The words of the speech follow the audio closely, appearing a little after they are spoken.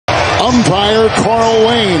Umpire Carl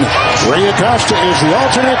Wayne. Ray Acosta is the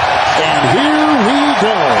alternate, and here we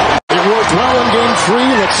go. It worked well in game 3.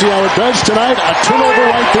 Let's see how it does tonight. A turnover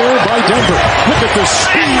right there by Denver. Look at the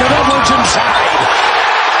speed of Edwards inside.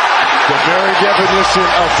 The very definition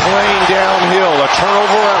of playing downhill. A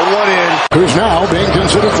turnover at one end. Who's now being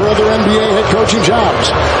considered for other NBA head coaching jobs.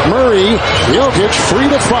 Murray, Jokic free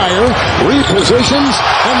to fire, repositions,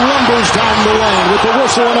 and lumbers down the lane with the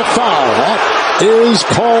whistle and a foul. That is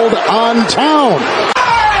called on Town.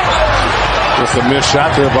 Just a missed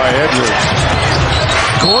shot there by Edwards.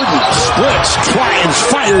 Gordon splits, tries,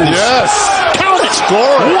 fires. Yes. Count it. Score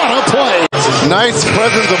it. What a play. Nice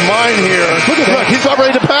presence of mind here. Look at that. He's about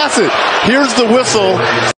ready to pass it. Here's the whistle.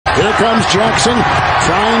 Here comes Jackson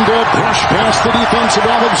trying to brush past the defense of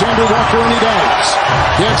Alexander Walker, and he does.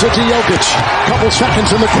 Gets it to Jokic. Couple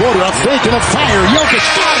seconds in the quarter. A fake and a fire. Jokic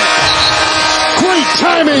got it. Great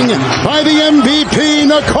timing by the MVP,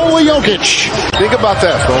 Nikola Jokic. Think about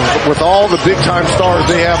that, though, with all the big-time stars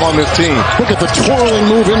they have on this team. Look at the twirling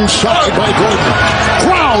move inside by Gordon.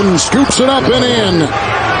 Brown scoops it up and in.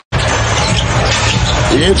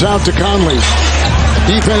 It's out to Conley.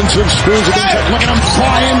 Defensive screws it inside. Look at him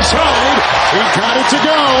fly inside. He got it to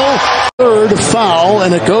go. Third foul, and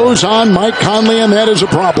it goes on Mike Conley, and that is a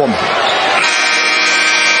problem.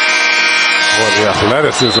 Well, the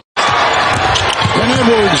athleticism. And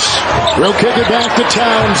Edwards will kick it back to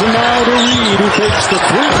Towns, and now to Reed, who takes the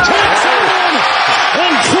three, takes it in,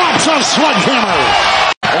 and drops a sledgehammer.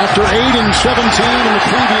 After 8 and 17 in the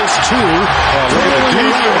previous 2,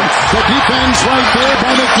 the defense right there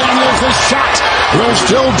by McDaniels. The shot will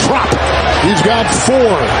still drop. He's got 4.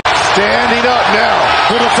 Standing up now.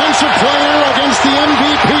 The defensive player against the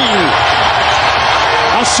MVP.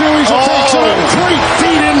 A series of takes it 3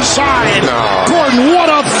 feet inside. No. Gordon, what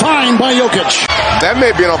a find by Jokic. That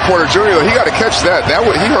may be on Porter Jr., though. He got to catch that.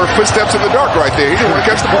 He heard footsteps in the dark right there. He didn't want to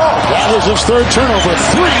catch the ball. That was his 3rd turnover.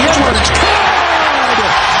 3, Edwards.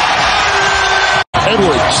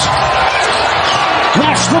 Edwards.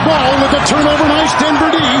 Lost the ball with the turnover. Nice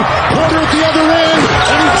Denver D. Porter at the other end.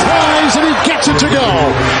 And he tries and he gets it to go.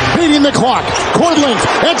 Beating the clock. Court length.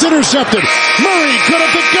 It's intercepted. Murray good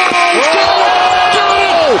at the go.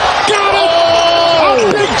 Got it! A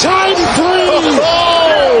big-time 3!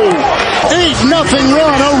 8-0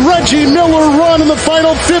 run. A Reggie Miller run in the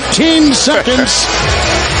final 15 seconds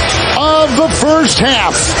of the first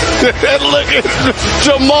half. Look at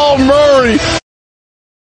Jamal Murray.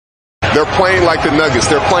 They're playing like the Nuggets.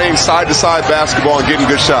 They're playing side-to-side basketball and getting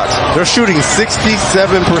good shots. They're shooting 67%. 3,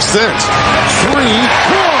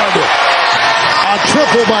 good! A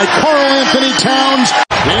triple by Karl Anthony Towns.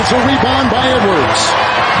 It's a rebound by Edwards.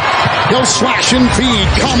 He'll slash and feed.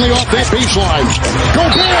 Conley off that baseline.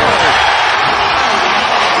 Gobert!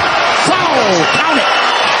 Foul! Count it!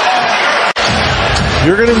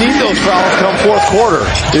 You're going to need those fouls come fourth quarter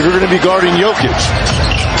if you're going to be guarding Jokic.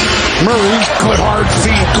 Murray, good hard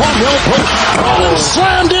feed. Caldwell put.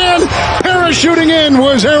 Slammed in. Parachuting in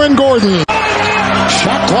was Aaron Gordon.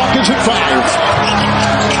 Shot clock is at 5.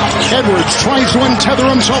 Edwards tries to untether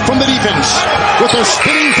himself from the defense with a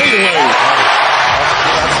spinning fadeaway.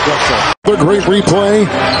 The great replay.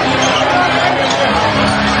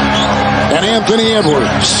 And Anthony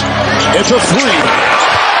Edwards. It's a 3.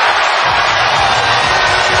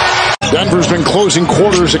 Denver's been closing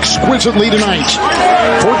quarters exquisitely tonight.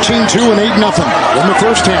 14-2 and 8-0 in the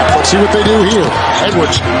first half. Let's see what they do here.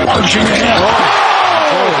 Edwards marching ahead.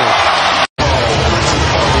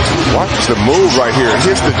 Watch the move right here.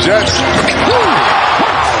 Hits the Jets.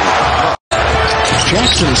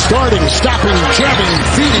 Jackson starting, stopping, jabbing,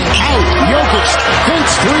 feeding out. Jokic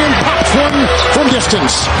thinks 3 and pops one from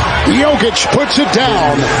distance. Jokic puts it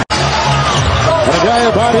down. And a guy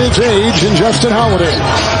about his age in Justin Holiday.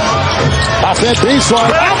 Off that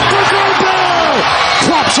baseline. After Gobert!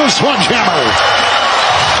 Drops a sledgehammer.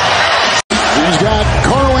 He's got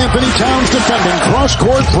Karl Anthony Towns defending.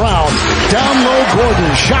 Cross-court Brown. Down low Gordon.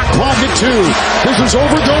 Shot clock at 2. This is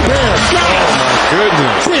over Gobert. Got it! Oh my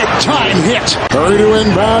goodness. Big time hit. Hurry to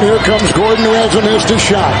inbound. Here comes Gordon, who hasn't missed a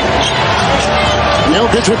shot.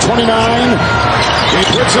 Jokic with 29. He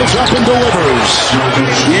puts this up and delivers.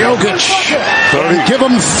 Jokic. Give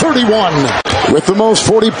him 31. With the most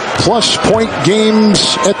 40-plus point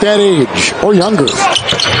games at that age or younger.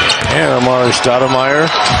 And Amar'e Stoudemire